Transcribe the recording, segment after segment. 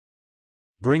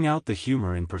bring out the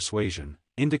humor in Persuasion,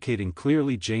 indicating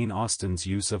clearly Jane Austen's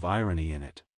use of irony in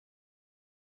it.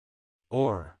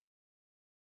 Or,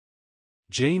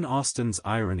 Jane Austen's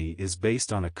irony is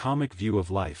based on a comic view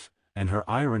of life, and her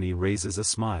irony raises a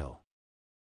smile.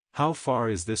 How far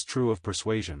is this true of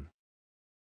Persuasion?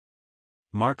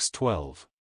 Marks 12.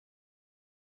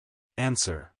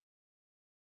 Answer.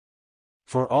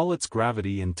 For all its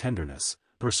gravity and tenderness,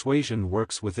 Persuasion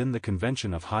works within the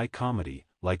convention of high comedy,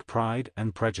 like Pride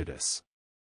and Prejudice.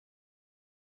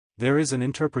 There is an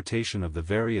interpretation of the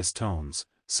various tones,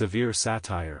 severe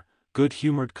satire,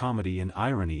 good-humored comedy and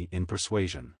irony in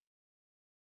Persuasion.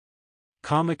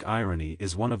 Comic irony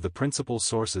is one of the principal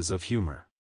sources of humor.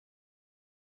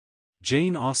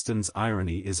 Jane Austen's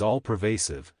irony is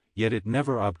all-pervasive, yet it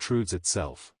never obtrudes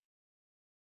itself.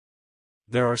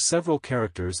 There are several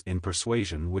characters in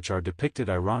Persuasion which are depicted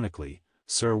ironically: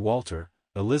 Sir Walter,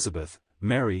 Elizabeth,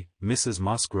 Mary, Mrs.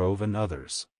 Musgrove and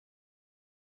others.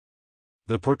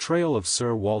 The portrayal of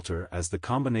Sir Walter as the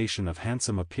combination of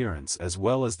handsome appearance as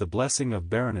well as the blessing of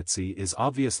baronetcy is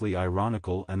obviously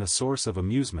ironical and a source of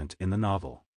amusement in the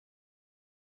novel.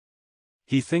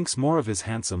 He thinks more of his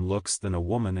handsome looks than a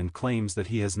woman and claims that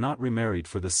he has not remarried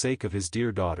for the sake of his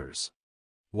dear daughters,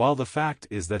 while the fact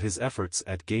is that his efforts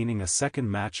at gaining a second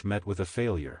match met with a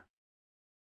failure.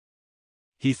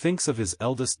 He thinks of his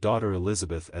eldest daughter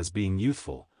Elizabeth as being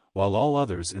youthful, while all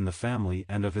others in the family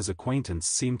and of his acquaintance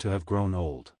seem to have grown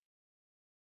old.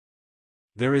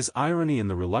 There is irony in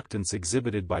the reluctance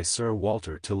exhibited by Sir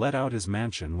Walter to let out his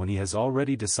mansion when he has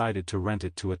already decided to rent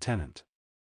it to a tenant.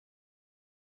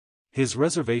 His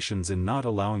reservations in not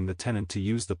allowing the tenant to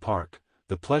use the park,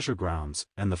 the pleasure grounds,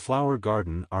 and the flower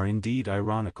garden are indeed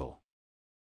ironical.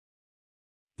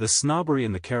 The snobbery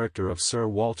in the character of Sir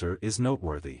Walter is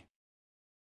noteworthy.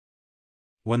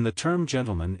 When the term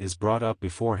gentleman is brought up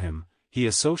before him, he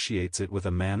associates it with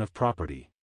a man of property.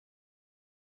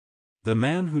 The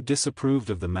man who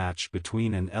disapproved of the match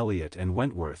between Anne Elliot and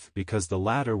Wentworth because the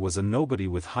latter was a nobody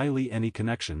with hardly any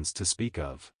connections to speak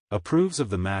of, approves of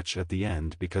the match at the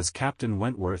end because Captain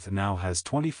Wentworth now has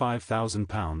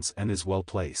 £25,000 and is well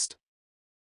placed.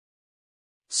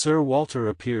 Sir Walter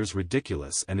appears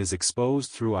ridiculous and is exposed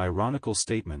through ironical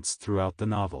statements throughout the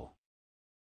novel.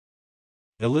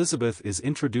 Elizabeth is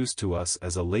introduced to us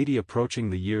as a lady approaching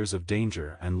the years of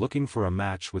danger and looking for a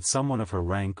match with someone of her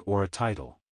rank or a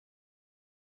title.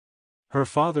 Her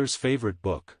father's favorite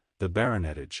book, The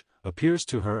Baronetage, appears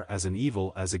to her as an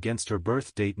evil as against her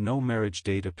birth date no marriage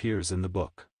date appears in the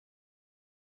book.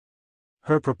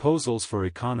 Her proposals for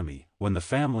economy, when the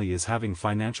family is having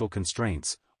financial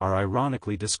constraints, are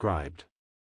ironically described.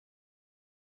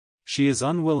 She is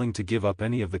unwilling to give up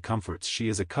any of the comforts she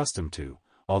is accustomed to,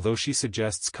 although she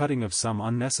suggests cutting of some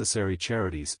unnecessary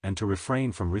charities and to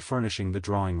refrain from refurnishing the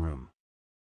drawing room.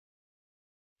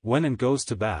 When Anne goes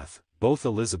to Bath, both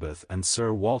Elizabeth and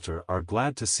Sir Walter are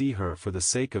glad to see her for the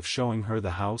sake of showing her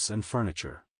the house and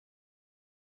furniture.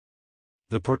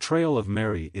 The portrayal of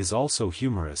Mary is also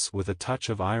humorous with a touch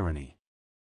of irony.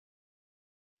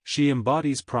 She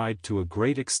embodies pride to a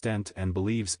great extent and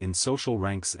believes in social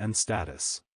ranks and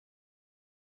status.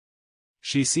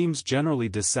 She seems generally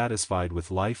dissatisfied with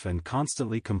life and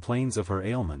constantly complains of her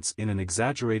ailments in an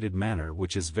exaggerated manner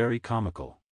which is very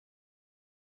comical.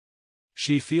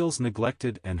 She feels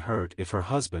neglected and hurt if her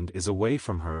husband is away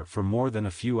from her for more than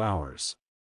a few hours.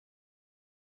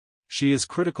 She is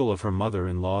critical of her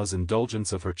mother-in-law's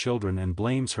indulgence of her children and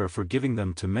blames her for giving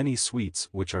them too many sweets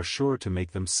which are sure to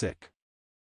make them sick.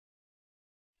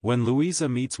 When Louisa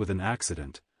meets with an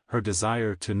accident, her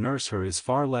desire to nurse her is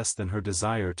far less than her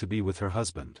desire to be with her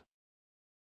husband.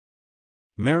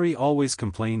 Mary always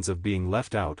complains of being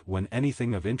left out when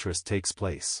anything of interest takes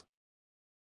place.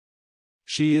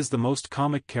 She is the most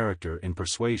comic character in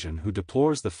Persuasion who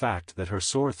deplores the fact that her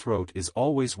sore throat is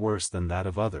always worse than that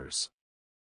of others.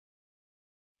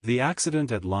 The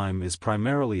accident at Lyme is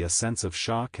primarily a sense of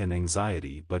shock and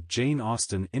anxiety, but Jane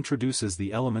Austen introduces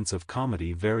the elements of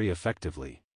comedy very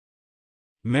effectively.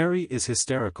 Mary is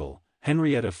hysterical,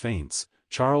 Henrietta faints,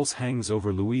 Charles hangs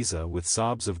over Louisa with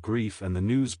sobs of grief, and the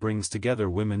news brings together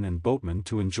women and boatmen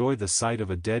to enjoy the sight of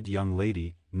a dead young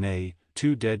lady, nay,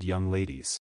 two dead young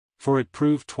ladies, for it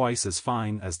proved twice as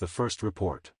fine as the first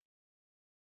report.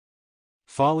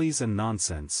 Follies and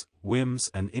nonsense, whims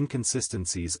and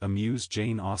inconsistencies amuse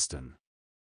Jane Austen.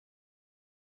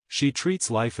 She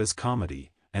treats life as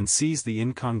comedy, and sees the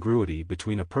incongruity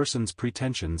between a person's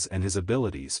pretensions and his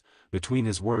abilities, between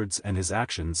his words and his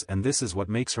actions, and this is what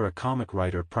makes her a comic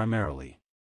writer primarily.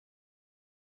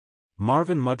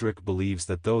 Marvin Mudrick believes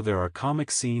that though there are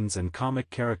comic scenes and comic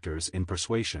characters in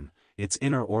Persuasion, its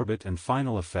inner orbit and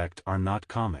final effect are not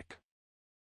comic.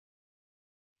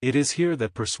 It is here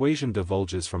that Persuasion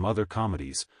divulges from other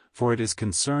comedies, for it is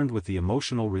concerned with the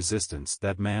emotional resistance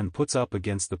that man puts up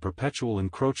against the perpetual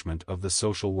encroachment of the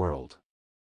social world.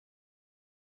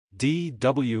 D.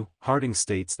 W. Harding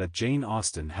states that Jane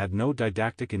Austen had no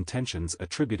didactic intentions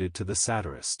attributed to the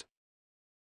satirist.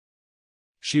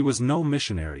 She was no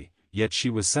missionary, yet she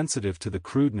was sensitive to the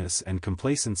crudeness and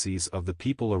complacencies of the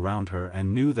people around her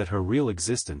and knew that her real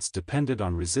existence depended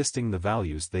on resisting the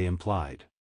values they implied.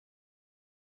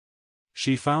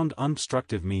 She found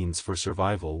unobstructive means for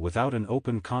survival without an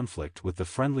open conflict with the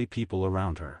friendly people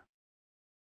around her.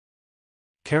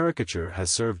 Caricature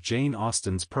has served Jane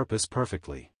Austen's purpose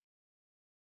perfectly.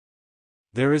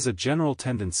 There is a general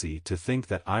tendency to think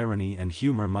that irony and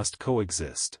humor must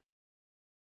coexist.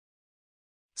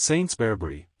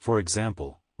 Saintsbury, for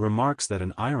example, remarks that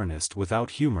an ironist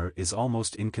without humor is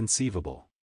almost inconceivable.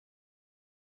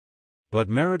 But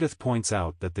Meredith points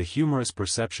out that the humorous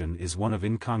perception is one of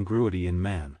incongruity in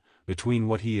man, between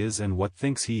what he is and what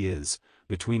thinks he is,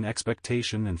 between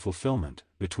expectation and fulfillment,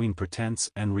 between pretense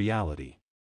and reality.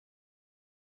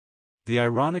 The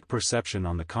ironic perception,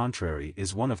 on the contrary,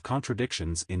 is one of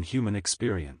contradictions in human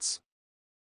experience.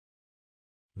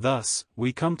 Thus,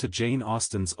 we come to Jane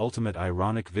Austen's ultimate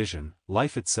ironic vision: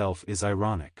 life itself is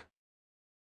ironic.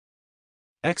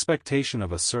 Expectation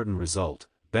of a certain result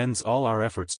bends all our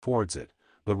efforts towards it,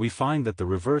 but we find that the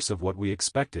reverse of what we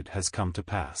expected has come to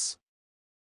pass.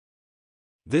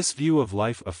 This view of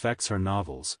life affects her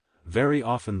novels. Very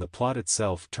often the plot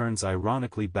itself turns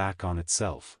ironically back on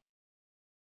itself.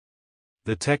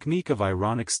 The technique of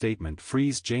ironic statement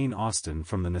frees Jane Austen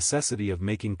from the necessity of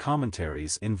making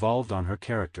commentaries involved on her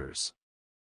characters.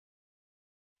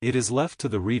 It is left to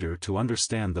the reader to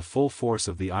understand the full force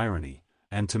of the irony,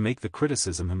 and to make the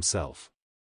criticism himself.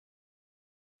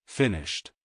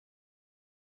 Finished.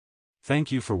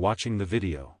 Thank you for watching the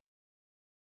video.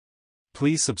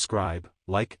 Please subscribe,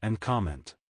 like and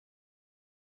comment.